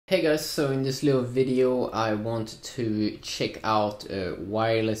Hey guys, so in this little video I wanted to check out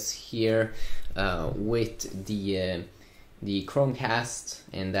wireless here with the Chromecast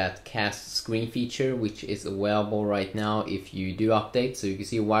and that cast screen feature, which is available right now if you do update. So you can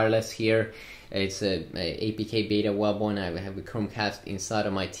see wireless here. It's a APK beta available, and I have a Chromecast inside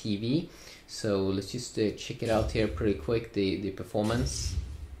of my TV. So let's just check it out here pretty quick, the performance.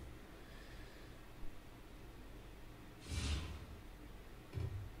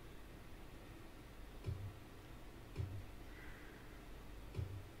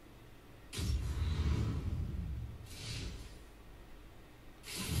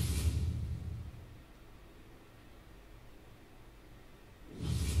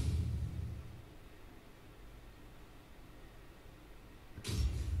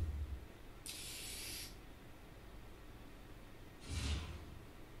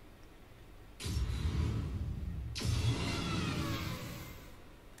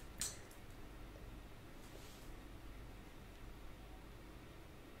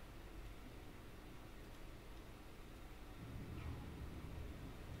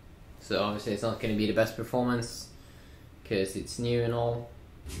 So obviously it's not going to be the best performance because it's new and all.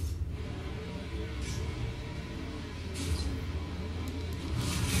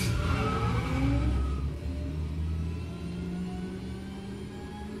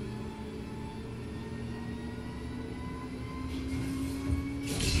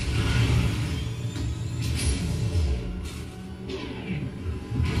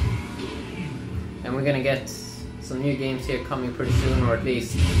 And we're gonna get some new games here coming pretty soon, or at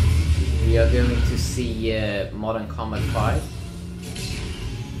least we are going to see Modern Combat 5.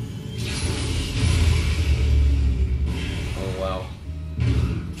 Oh wow,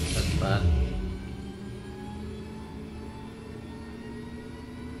 that's bad.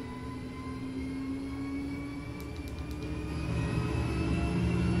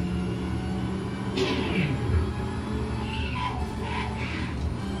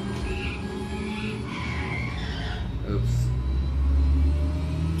 Oops.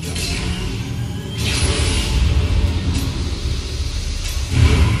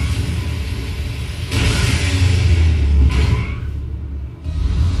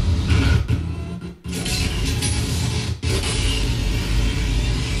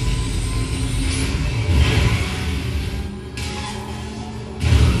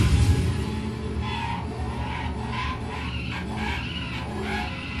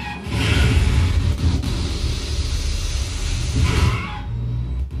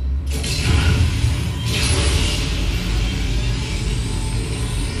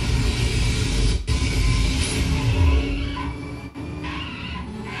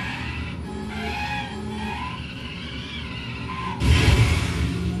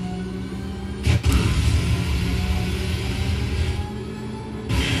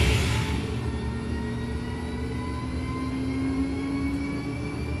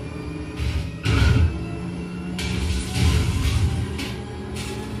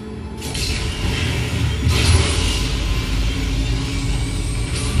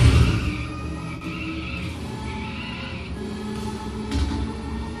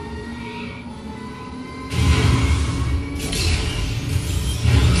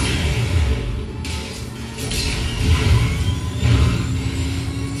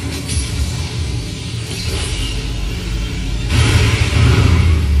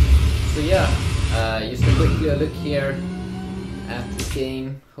 Just a quick look here at this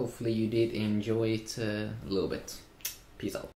game. Hopefully you did enjoy it a little bit. Peace out.